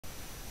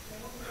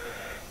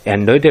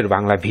অ্যান্ড্রয়েডের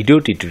Bangla video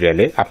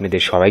টিউটোরিয়ালে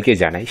আপনাদের সবাইকে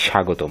জানাই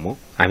স্বাগতম।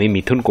 আমি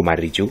মিথুন কুমার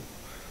রিজু।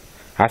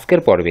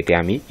 আজকের পর্বেতে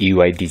আমি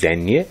ইউআই ডিজাইন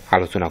নিয়ে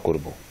আলোচনা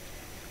করব।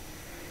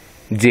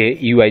 যে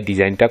ইউআই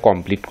ডিজাইনটা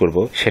কমপ্লিট করব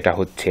সেটা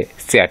হচ্ছে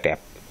চ্যাট অ্যাপ।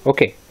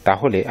 ওকে,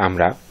 তাহলে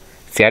আমরা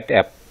চ্যাট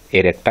অ্যাপ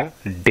এর একটা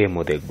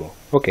ডেমো দেখব।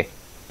 ওকে,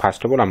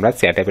 ফার্স্ট অফ অল আমরা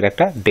চ্যাট অ্যাপের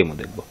একটা ডেমো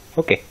দেখব।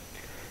 ওকে,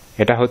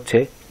 এটা হচ্ছে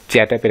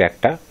চ্যাট অ্যাপের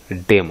একটা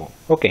ডেমো।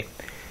 ওকে,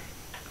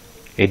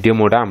 এই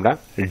ডেমোটা আমরা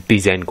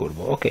ডিজাইন করব।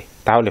 ওকে,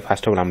 তাহলে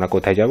ফার্স্ট অফ অল আমরা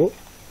কোথায় যাব?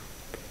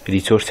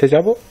 রিসোর্সে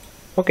যাব।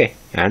 ওকে,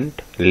 অ্যান্ড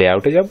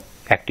লেআউটে যাব,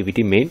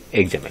 অ্যাক্টিভিটি মেইন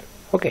XML।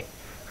 ওকে,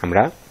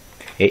 আমরা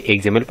এই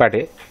XML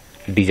পার্টে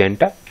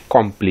ডিজাইনটা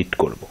কমপ্লিট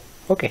করব।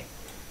 ওকে,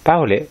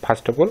 তাহলে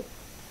ফার্স্ট অফ অল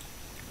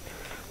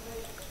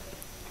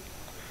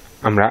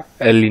আমরা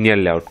লিনিয়ার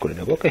লেআউট করে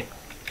নেব। ওকে,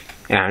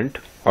 অ্যান্ড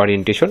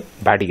ওরিয়েন্টেশন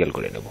ভার্টিক্যাল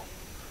করে নেব।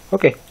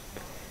 ওকে,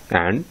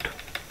 অ্যান্ড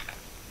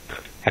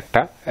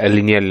একটা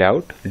লিনিয়ার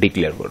লেআউট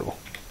ডিক্লেয়ার করব।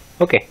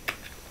 ওকে,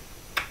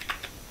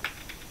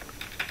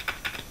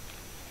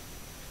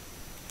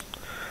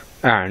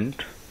 অ্যান্ড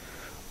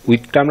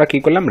উইথটা আমরা কি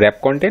করলাম? র্যাপ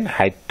কন্টেন্ট,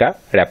 হাইটটা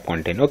র্যাপ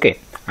কন্টেন্ট। ওকে,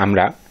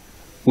 আমরা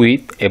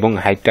উইথ এবং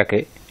হাইটটাকে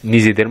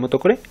নিজেদের মতো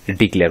করে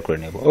ডিক্লেয়ার করে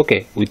নেব। ওকে,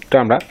 উইথটা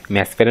আমরা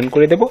ম্যাচ প্যারেন্ট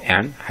করে দেব,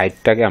 অ্যান্ড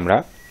হাইটটাকে আমরা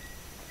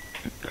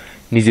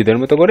নিজেদের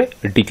মতো করে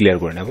ডিক্লেয়ার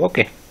করে নেব।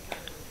 ওকে,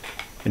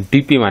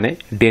 ডিপি মানে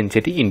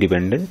density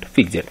independent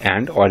pixel,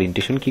 and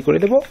orientation কি করে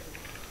দেব?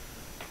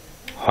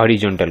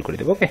 হরিজন্টাল করে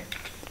দেব। ওকে,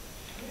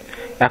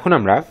 এখন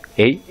আমরা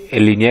এই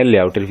লিনিয়ার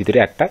লেআউটের ভিতরে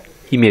একটা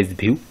ইমেজ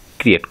ভিউ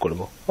ক্রিয়েট করব।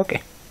 ওকে,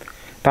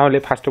 তাহলে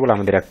ফার্স্ট অফ অল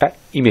আমাদের একটা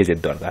ইমেজের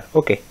দরকার।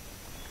 ওকে,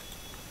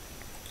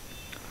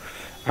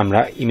 আমরা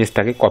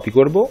ইমেজটাকে কপি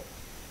করব,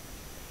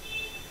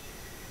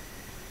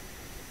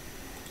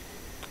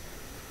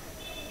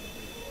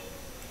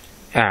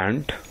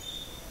 অ্যান্ড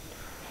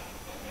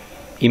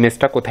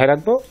ইমেজটা কোথায়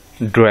রাখবো?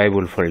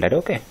 ড্রয়েবল ফোল্ডারে।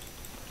 ওকে,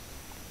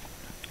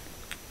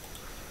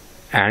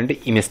 অ্যান্ড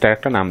ইমেজটার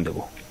একটা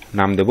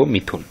নাম দেব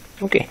মিথুন।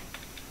 ওকে,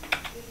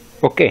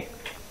 ওকে,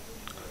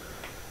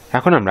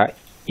 এখন আমরা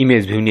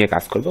ইমেজ ভিউ নিয়ে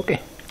কাজ করব। ওকে,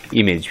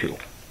 ইমেজ ভিউ,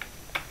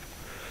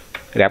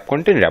 র্যাপ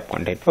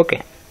কন্টেন্ট। ওকে,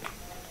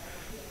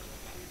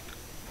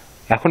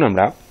 এখন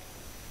আমরা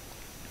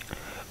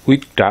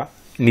উইথটা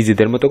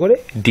নিজেদের মতো করে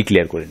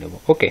ডিক্লেয়ার করে নেব।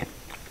 ওকে,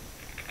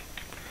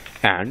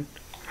 অ্যান্ড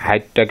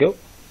হাইটটাকেও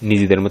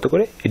নিজেদের মতো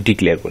করে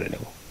ডিক্লেয়ার করে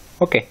নেব।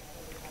 ওকে,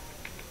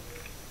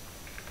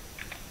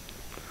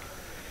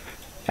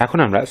 এখন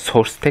আমরা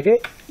সোর্স থেকে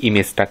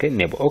ইমেজটাকে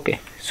নেব। ওকে,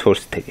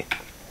 সোর্স থেকে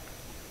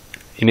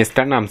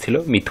ইমেজটার নাম ছিল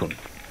মিথুন।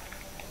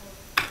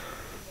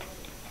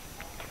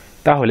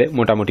 তাহলে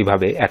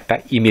মোটামুটিভাবে একটা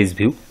ইমেজ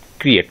ভিউ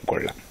ক্রিয়েট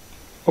করলাম।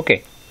 ওকে,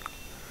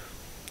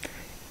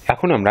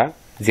 এখন আমরা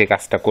যে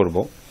কাজটা করব,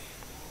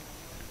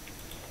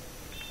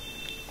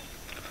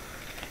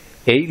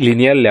 এই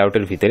লিনিয়ার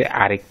লেআউটের ভিতরে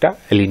আরেকটা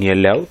লিনিয়ার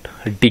লেআউট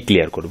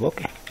ডিক্লেয়ার করব।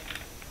 ওকে,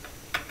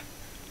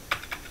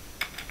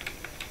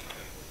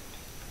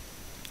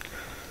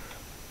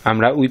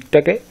 আমরা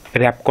উইথটাকে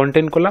র্যাপ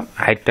কন্টেন্ট করলাম,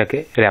 হাইটটাকে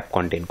র্যাপ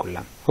কন্টেন্ট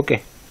করলাম। ওকে,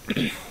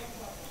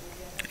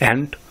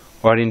 অ্যান্ড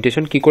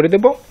ওরিয়েন্টেশন কি করে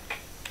দেব?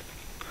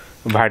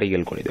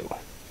 ভার্টিক্যাল করে দেব,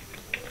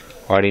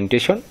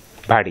 ওরিয়েন্টেশন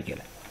ভার্টিক্যাল।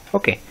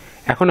 ওকে,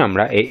 এখন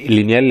আমরা এই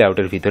লিনিয়ার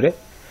লেআউটের ভিতরে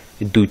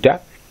দুইটা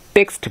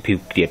টেক্সট ভিউ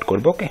ক্রিয়েট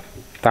করব। ওকে,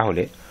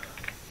 তাহলে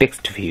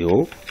টেক্সট ভিউ,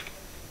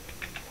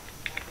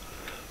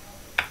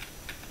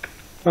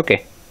 ওকে,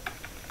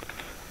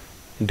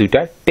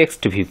 দুইটা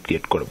টেক্সট ভিউ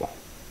ক্রিয়েট করব,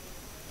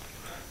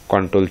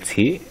 Ctrl+C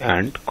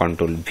and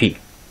Ctrl+V।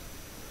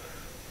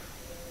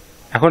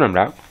 এখন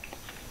আমরা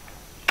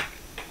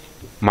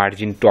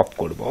মার্জিন টপ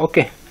করব।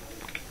 ওকে,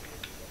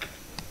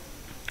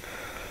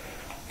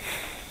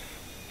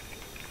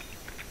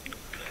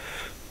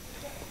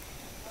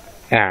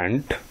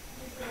 অ্যান্ড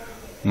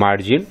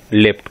মার্জিন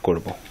লেফট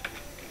করব।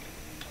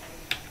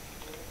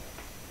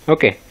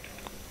 ওকে,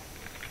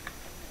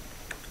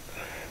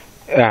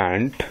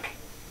 and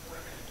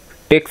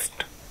text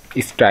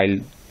style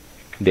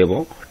Dev,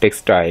 text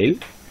style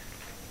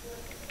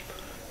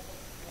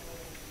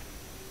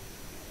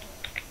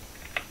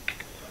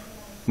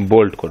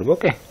bold করব।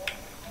 ওকে,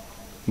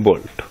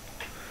 বোল্ড,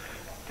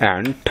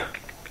 অ্যান্ড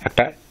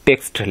একটা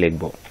টেক্সট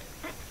লিখব,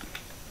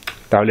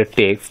 তাহলে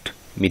text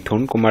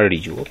Mithun Kumar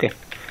Riju. Okay,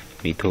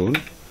 Mithun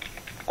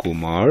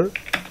Kumar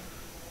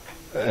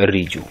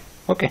Riju.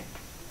 Okay,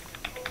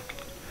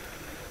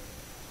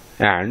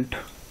 and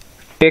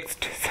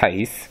text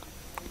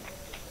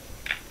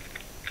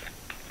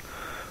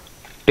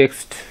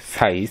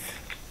size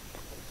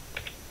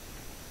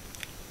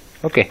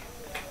okay,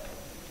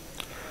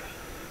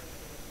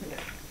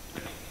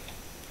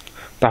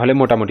 তাহলে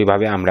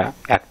মোটামুটিভাবে আমরা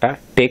একটা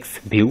টেক্সট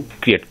ভিউ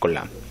ক্রিয়েট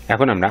করলাম।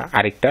 এখন আমরা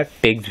আরেকটা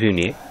টেক্সট ভিউ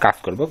নিয়ে কাজ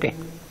করব। ওকে,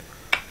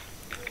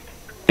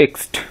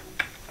 text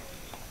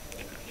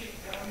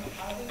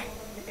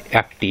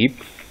active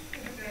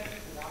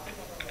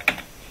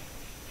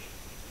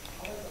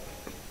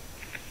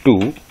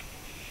 2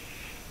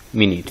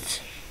 minutes,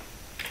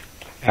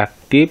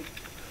 active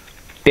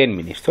 10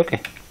 minutes. Okay,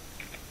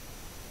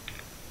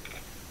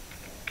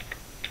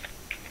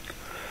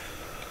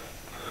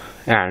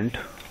 and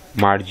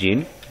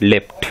margin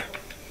left.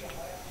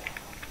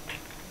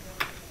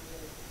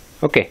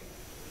 Okay,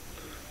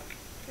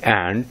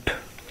 and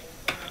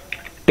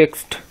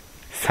text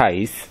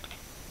size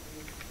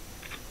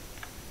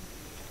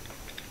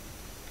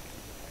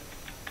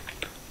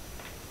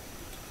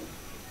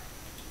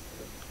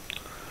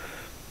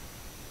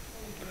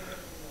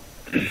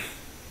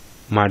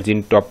margin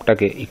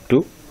টপটাকে একটু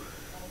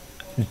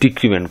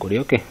ডিক্রিমেন্ট করি।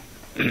 ওকে,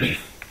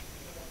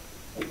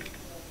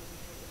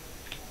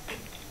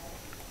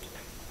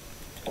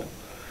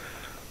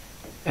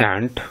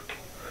 and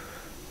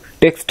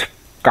text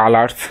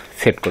colors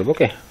সেট করব।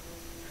 ওকে,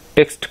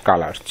 টেক্সট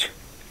কালার্স।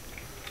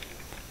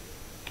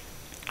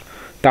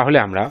 তাহলে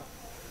আমরা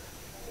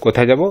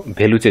কোথায় যাব?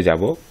 ভ্যালুতে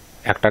যাব,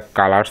 একটা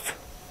কালার্স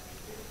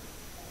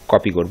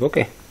কপি করব।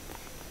 ওকে,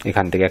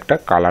 এখান থেকে একটা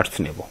কালার্স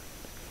নেব,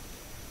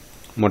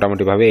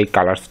 মোটামুটি ভাবে এই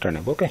কালার্সটা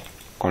নেব। ওকে,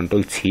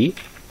 কন্ট্রোল সি,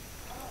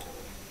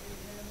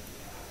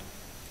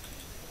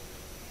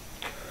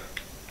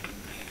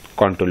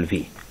 কন্ট্রোল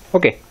ভি।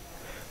 ওকে,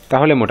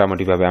 তাহলে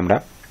মোটামুটি ভাবে আমরা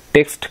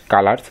টেক্সট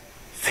কালার্স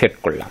সেট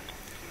করলাম।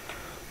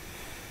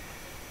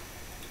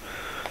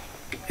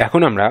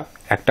 এখন আমরা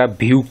একটা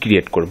ভিউ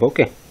ক্রিয়েট করব।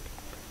 ওকে,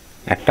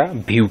 একটা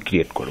ভিউ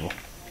ক্রিয়েট করব।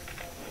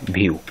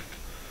 View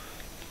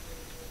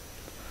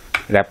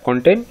rap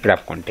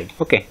content.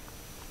 ওকে,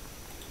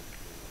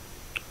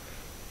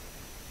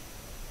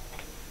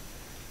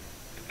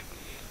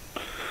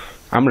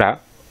 আমরা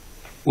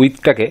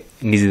উইথটাকে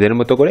নিজেদের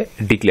মতো করে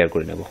ডিক্লেয়ার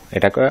করে নেব।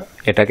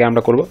 এটাকে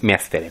আমরা করব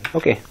ম্যাচ প্যারেন্ট।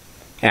 ওকে,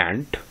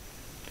 অ্যান্ড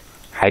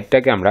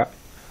হাইটটাকে আমরা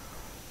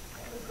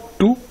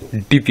 2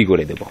 ডিপি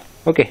করে দেব।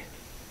 ওকে,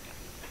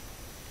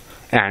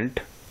 অ্যান্ড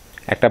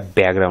একটা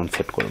ব্যাকগ্রাউন্ড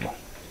সেট করব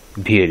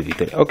ভি এর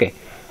ভিতরে। ওকে,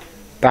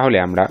 তাহলে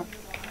আমরা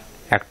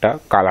একটা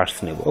কালার্স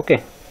নেব। ওকে,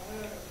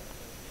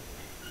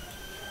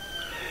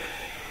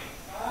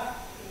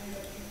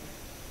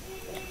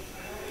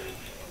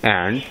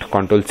 and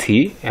control C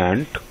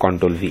and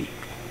control V.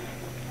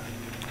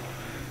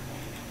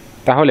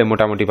 তাহলে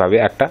মোটামুটি ভাবে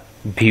একটা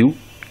ভিউ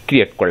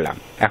ক্রিয়েট করলাম।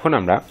 এখন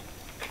আমরা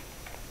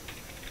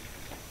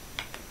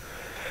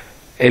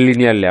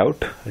লিনিয়ার লেআউট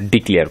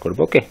ডিক্লেয়ার করব।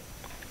 ওকে,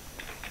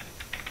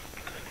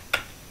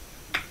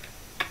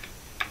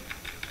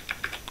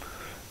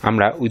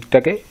 আমরা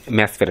উইথটাকে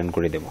ম্যাচ প্যারেন্ট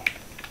করে দেব।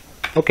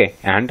 ওকে,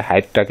 অ্যান্ড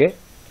হাইটটাকে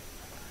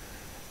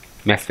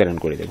ম্যাচ প্যারেন্ট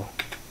করে দেব।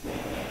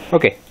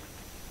 ওকে,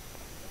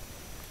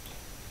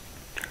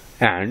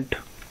 অ্যান্ড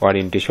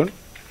ওরিয়েন্টেশন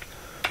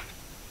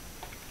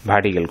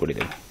ভার্টিক্যাল করে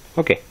দেব।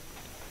 ওকে,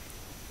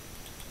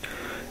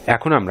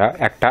 এখন আমরা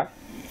একটা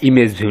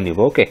ইমেজ ভিউ নেব।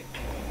 ওকে,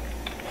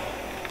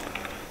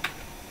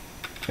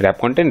 র্যাপ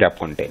কন্টেন্ট।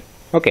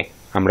 ওকে,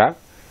 আমরা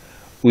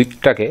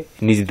উইথটাকে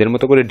নিজেদের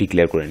মতো করে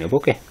ডিক্লেয়ার করে নেব।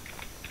 ওকে,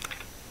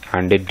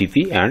 100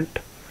 ডিপি অ্যান্ড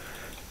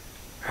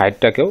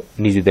হাইটটাকেও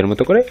নিজেদের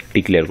মতো করে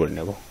ডিক্লেয়ার করে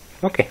নেব।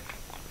 ওকে,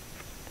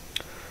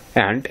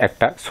 অ্যান্ড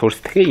একটা সোর্স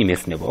থেকে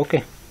ইমেজ নেব। ওকে,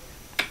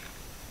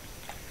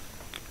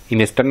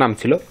 ইমেজটার নাম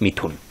ছিল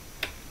মিথুন।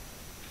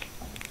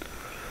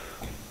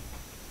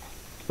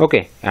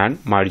 ওকে, অ্যান্ড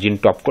মার্জিন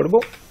টপ করব।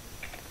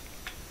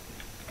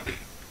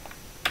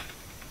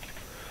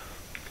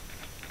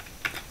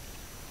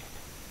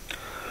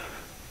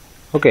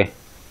 ওকে,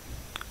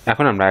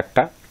 এখন আমরা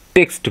একটা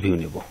টেক্সট ভিউ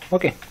নেব।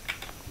 ওকে,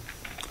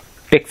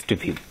 টেক্সট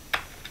ভিউ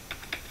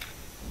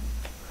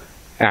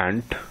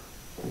অ্যান্ড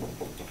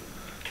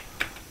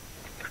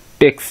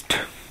টেক্সট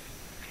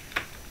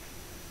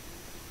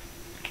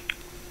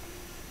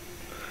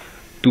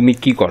তুমি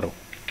কি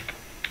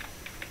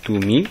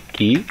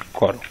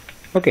করো।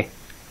 ওকে,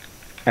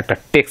 একটা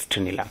টেক্সট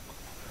নিলাম।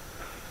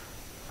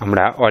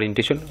 আমরা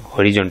ওরিয়েন্টেশন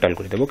হরিজন্টাল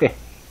করে দেব। ওকে,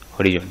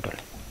 হরিজন্টাল।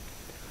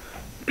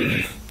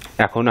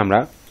 এখন আমরা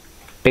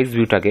টেক্সট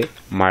ভিউটাকে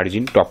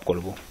মার্জিন টপ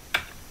করব।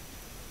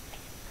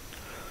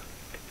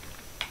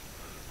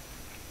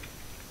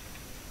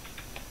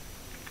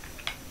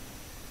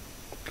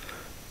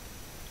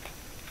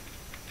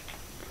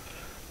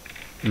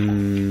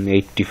 음,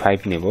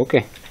 85 নেব। ওকে,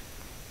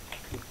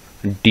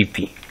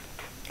 DP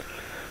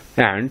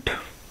and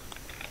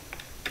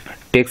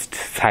text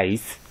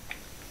size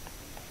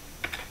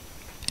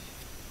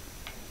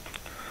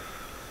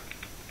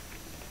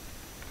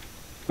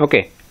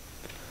okay,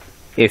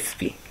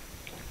 SP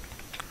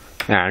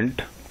and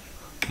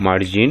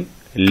margin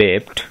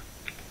left.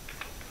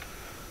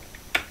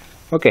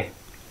 Okay,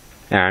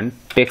 and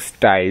text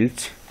styles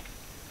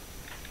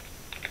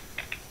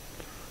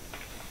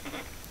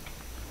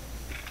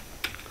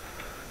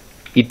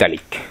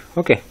italic.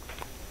 Okay,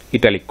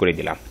 italic করে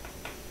দিলাম।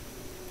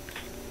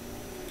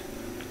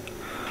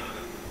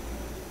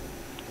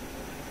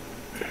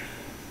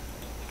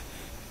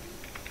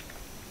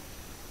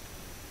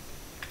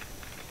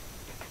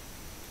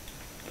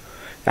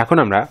 এখন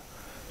আমরা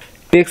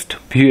টেক্সট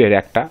ভিউয়ের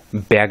একটা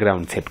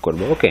ব্যাকগ্রাউন্ড সেট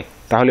করব। ওকে,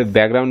 তাহলে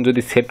ব্যাকগ্রাউন্ড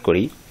যদি সেট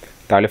করি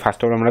তাহলে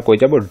ফার্স্ট অফ অল আমরা কই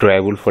যাব?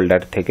 ড্রয়েবল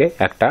ফোল্ডার থেকে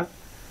একটা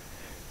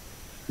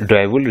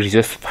ড্রয়েবল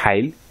রিসোর্স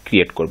ফাইল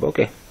ক্রিয়েট করব।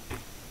 ওকে,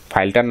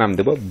 ফাইলটার নাম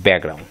দেব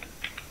ব্যাকগ্রাউন্ড।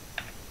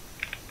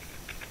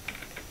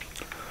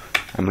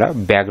 আমরা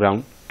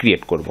ব্যাকগ্রাউন্ড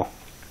ক্রিয়েট করব।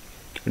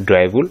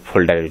 ড্রয়েবল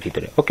ফোল্ডারের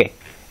ভিতরে। ওকে,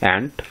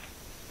 অ্যান্ড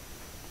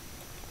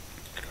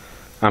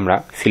আমরা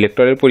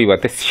সিলেক্টরের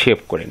পরিবর্তে শেপ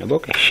করে নেব।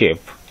 ওকে, shape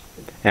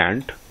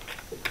and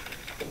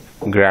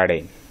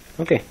grading.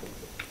 Okay,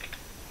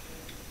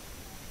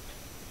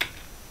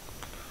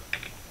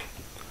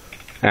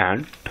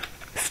 and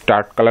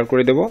start colour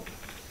করে দেব।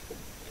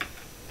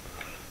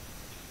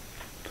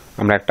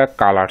 আমরা একটা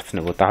কালার্স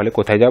নেব, তাহলে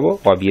কোথায় যাব?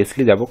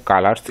 অবভিয়াসলি যাব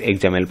কালার্স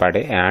এক্সএমএল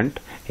পার্টে, অ্যান্ড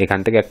এখান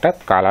থেকে একটা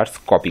কালার্স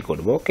কপি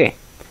করব। ওকে,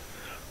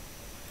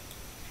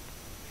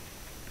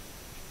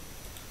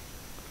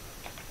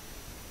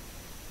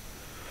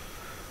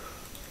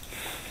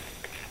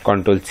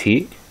 control C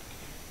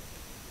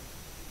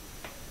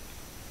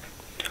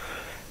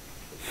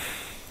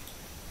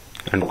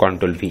and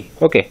control V.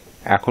 ওকে,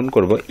 এখন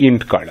করব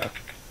ইন্ট কালার।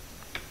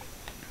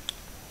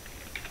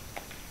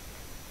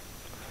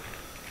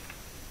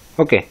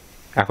 ওকে,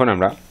 এখন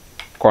আমরা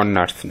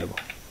কর্নার্স নেব,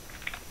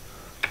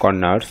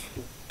 কর্নার্স।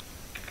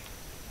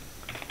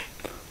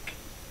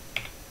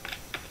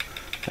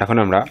 এখন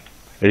আমরা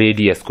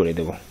রেডিয়াস করে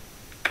দেব।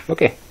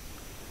 ওকে,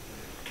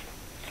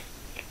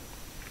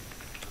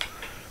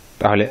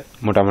 তাহলে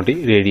মোটামুটি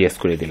রেডিয়াস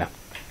করে দিলাম।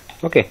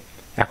 ওকে,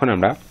 এখন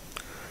আমরা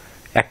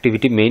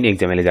অ্যাক্টিভিটি মেইন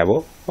এক্সাম্পলে যাব।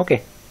 ওকে,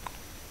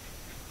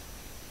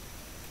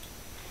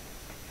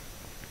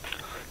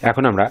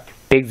 এখন আমরা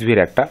টেক্সট ভিউর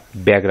একটা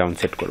ব্যাকগ্রাউন্ড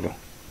সেট করব,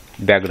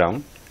 ব্যাকগ্রাউন্ড,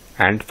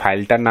 অ্যান্ড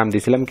ফাইলটার নাম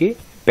দিয়েছিলাম কি?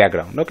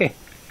 ব্যাকগ্রাউন্ড। ওকে,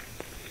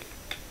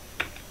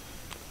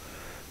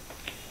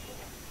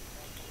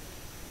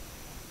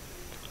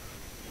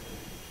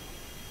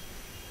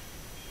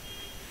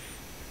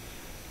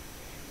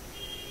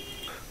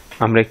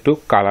 আমরা একটু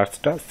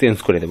কালারসটা চেঞ্জ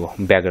করে দেব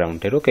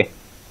ব্যাকগ্রাউন্ডের। ওকে,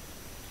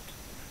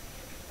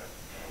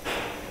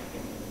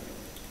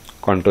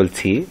 control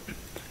C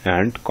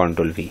and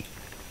control V.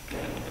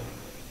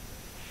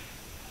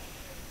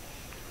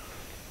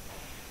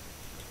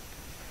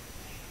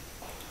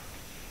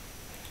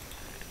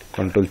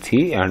 Control C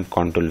and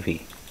control V.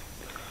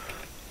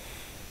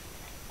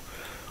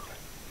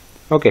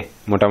 ওকে,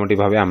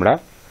 মোটামুটিভাবে আমরা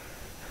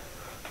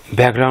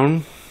ব্যাকগ্রাউন্ড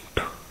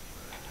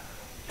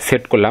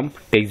সেট করলাম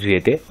টেক্সট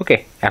ভিউতে। ওকে,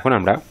 এখন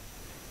আমরা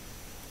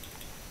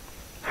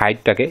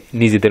হাইটটাকে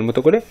নিজেদের মতো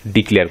করে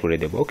ডিক্লেয়ার করে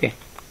দেব। ওকে,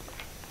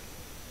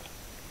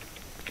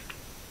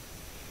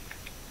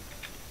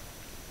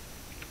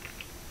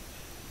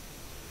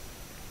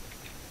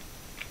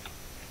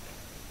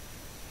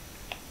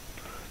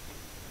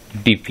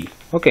 ডিপি।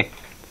 ওকে,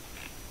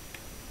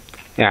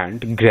 অ্যান্ড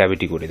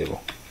গ্র্যাভিটি করে দেব,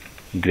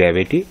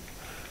 গ্র্যাভিটি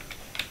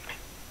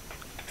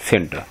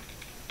সেন্টার।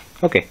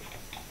 ওকে,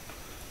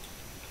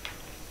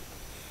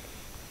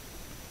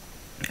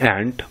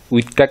 অ্যান্ড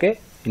উইথটাকে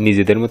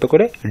নিজেদের মতো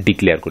করে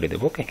ডিক্লেয়ার করে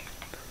দেব। ওকে,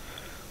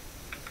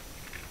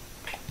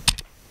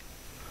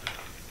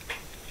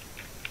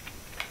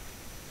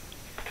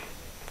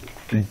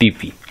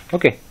 ডিপি।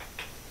 ওকে,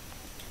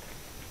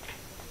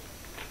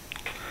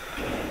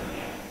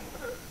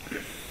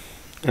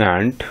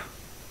 অ্যান্ড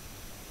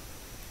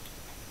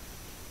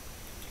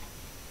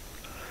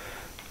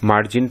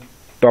মার্জিন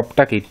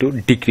টপটাকে একটু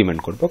ডিক্রিমেন্ট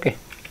করব। ওকে,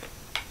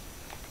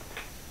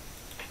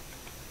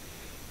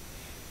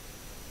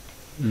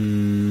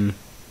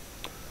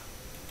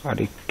 আর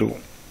একটু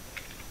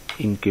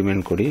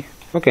ইনক্রিমেন্ট করি।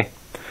 ওকে,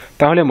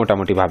 তাহলে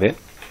মোটামুটিভাবে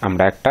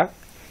আমরা একটা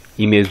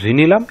ইমেজ ভিউ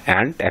নিলাম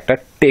অ্যান্ড একটা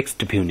টেক্সট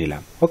ভিউ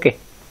নিলাম। ওকে,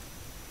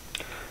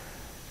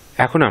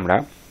 এখন আমরা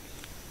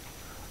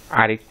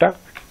আরেকটা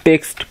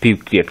টেক্সট ভিউ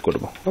ক্রিয়েট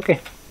করব। ওকে,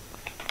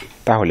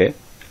 তাহলে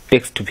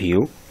text view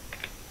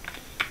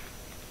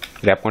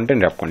wrap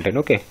content।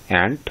 Okay,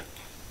 and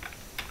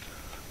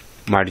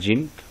margin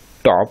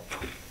top.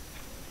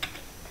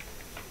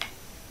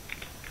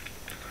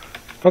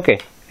 Okay,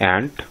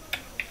 and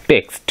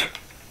text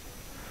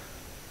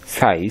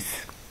size,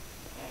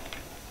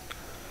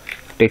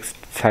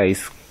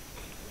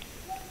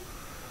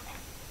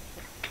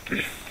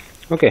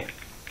 okay,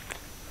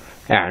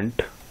 and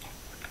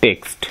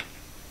text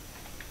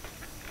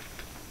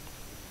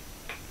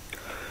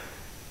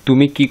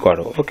তুমি কি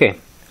করো। ওকে,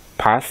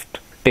 ফার্স্ট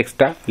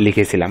টেক্সটটা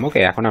লিখেছিলাম। ওকে,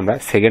 এখন আমরা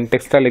সেকেন্ড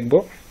টেক্সটটা লিখব,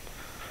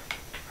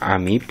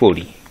 আমি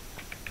পড়ি।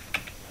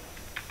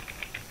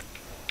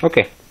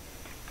 ওকে,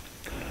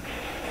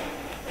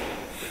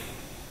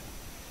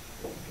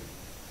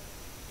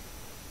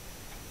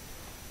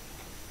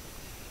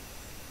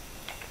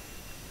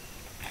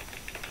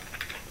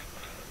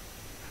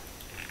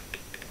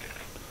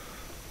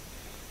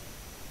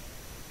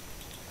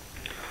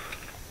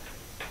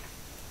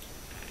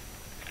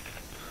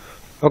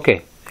 ওকে,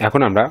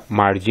 এখন আমরা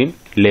মার্জিন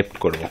লেফট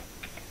করব,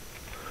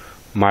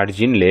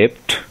 মার্জিন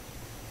লেফট।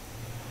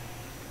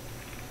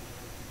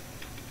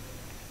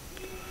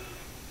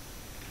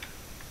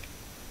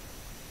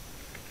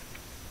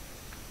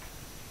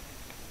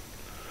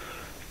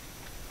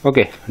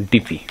 ওকে,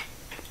 ডিপি।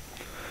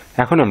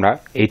 এখন আমরা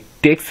এই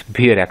টেক্সট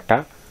ভিউয়ের একটা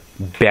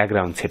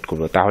ব্যাকগ্রাউন্ড সেট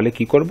করব। তাহলে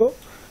কি করব?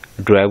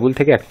 ড্রয়েবল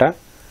থেকে একটা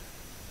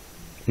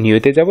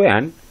নিউতে যাব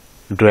and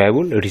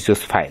ড্রয়েবল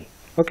resource file.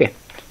 Okay,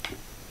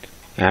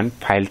 and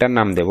ফাইলটার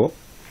নাম দেব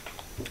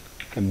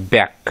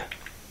ব্যাক।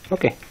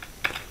 ওকে,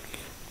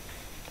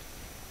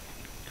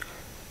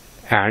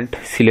 অ্যান্ড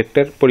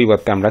সিলেক্টের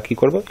পরিবর্তে আমরা কি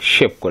করব,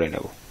 শেপ করে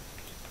নেব।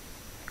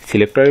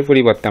 সিলেক্টরের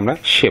পরিবর্তে আমরা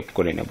শেপ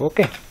করে নেব।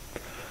 ওকে,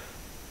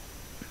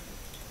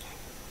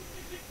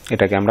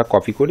 এটাকে আমরা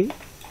কপি করি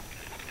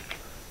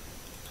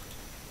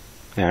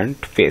অ্যান্ড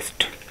পেস্ট।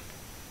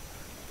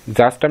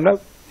 জাস্ট আমরা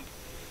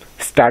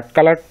স্টার্ট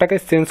কালারটাকে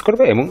চেঞ্জ করব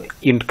এবং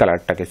ইন্ড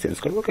কালারটাকে চেঞ্জ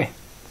করব। ওকে,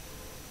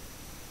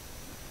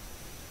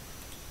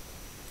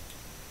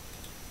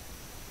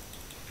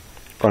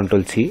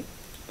 control C,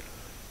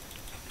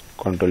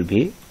 control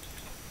V,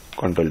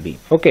 control V.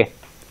 ওকে,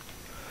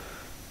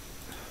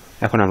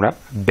 এখন আমরা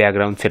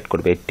ব্যাকগ্রাউন্ড সেট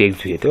করব এই টেক্সট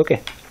ভিউতে। ওকে,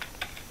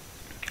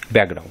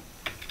 ব্যাকগ্রাউন্ড,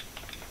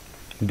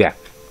 ব্যাক।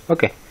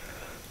 ওকে,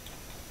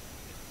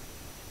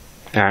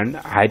 অ্যান্ড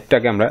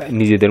হাইটটাকে আমরা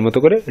নিজেদের মতো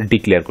করে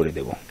ডিক্লেয়ার করে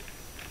দেব।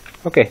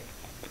 ওকে,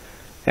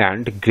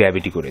 অ্যান্ড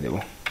গ্র্যাভিটি করে দেব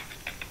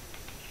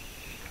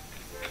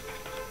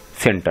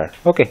সেন্টার।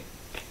 ওকে,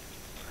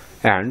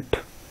 অ্যান্ড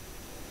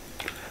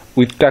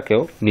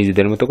উইথটাকেও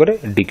নিজেদের মতো করে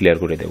ডিক্লেয়ার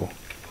করে দেব।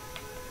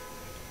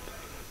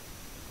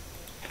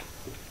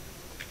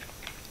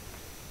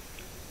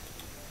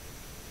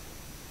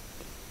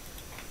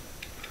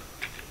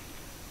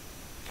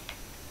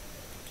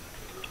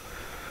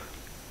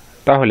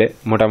 তাহলে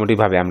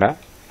মোটামুটিভাবে আমরা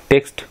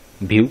টেক্সট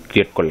ভিউ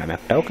ক্রিয়েট করলাম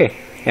একটা। ওকে,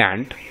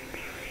 অ্যান্ড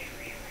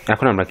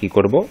এখন আমরা কি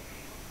করব,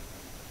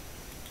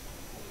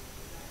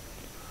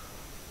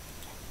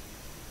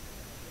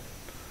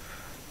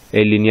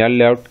 এই লিনিয়ার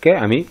লেআউটকে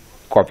আমি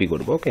কপি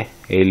করব। ওকে,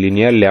 এই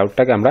লিনিয়ার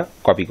লেআউটটাকে আমরা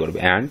কপি করব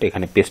অ্যান্ড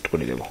এখানে পেস্ট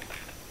করে দেব।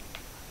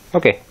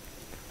 ওকে,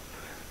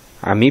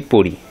 আমি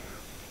পড়ি,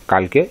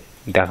 কালকে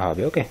দেখা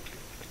হবে। ওকে,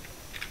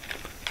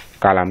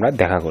 কাল আমরা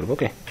দেখা করব।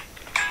 ওকে,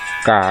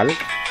 কাল।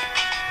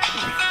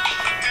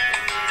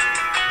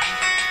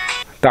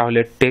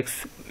 তাহলে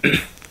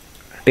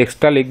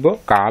টেক্সটটা লিখব,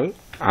 কাল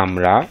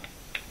আমরা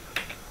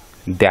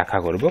দেখা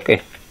করব। ওকে,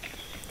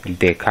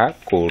 দেখা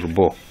করব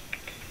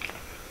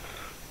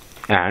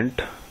অ্যান্ড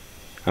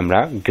আমরা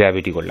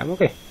গ্র্যাভিটি করলাম।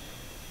 ওকে,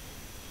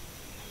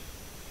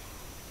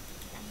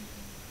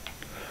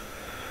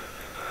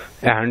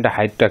 অ্যান্ড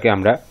হাইটটাকে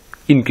আমরা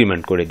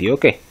ইনক্রিমেন্ট করে দিই।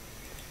 ওকে,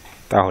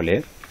 তাহলে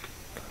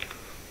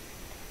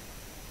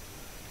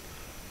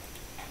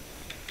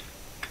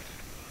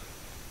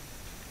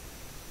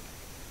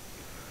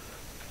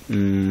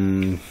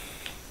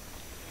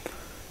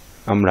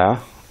আমরা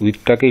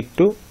উইথটাকে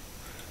একটু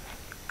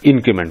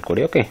ইনক্রিমেন্ট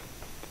করি। ওকে,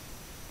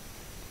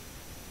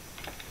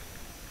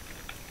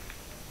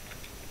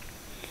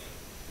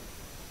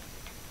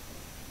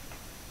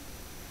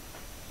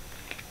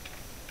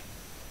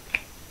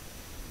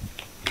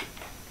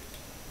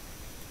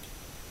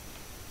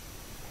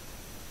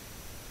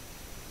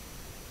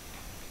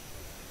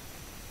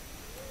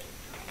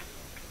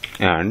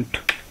 অ্যান্ড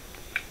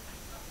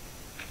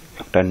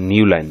একটা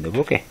নিউ লাইন দেব।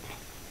 ওকে,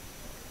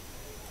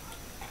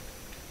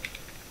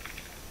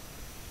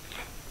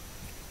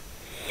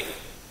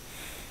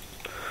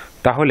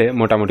 তাহলে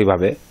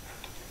মোটামুটিভাবে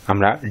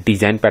আমরা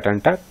ডিজাইন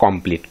প্যাটার্নটা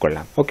কমপ্লিট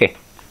করলাম। ওকে,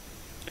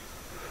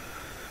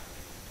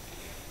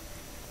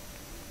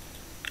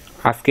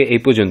 আজকে এই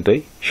পর্যন্তই।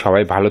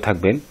 সবাই ভালো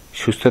থাকবেন,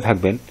 সুস্থ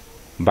থাকবেন।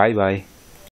 Bye bye.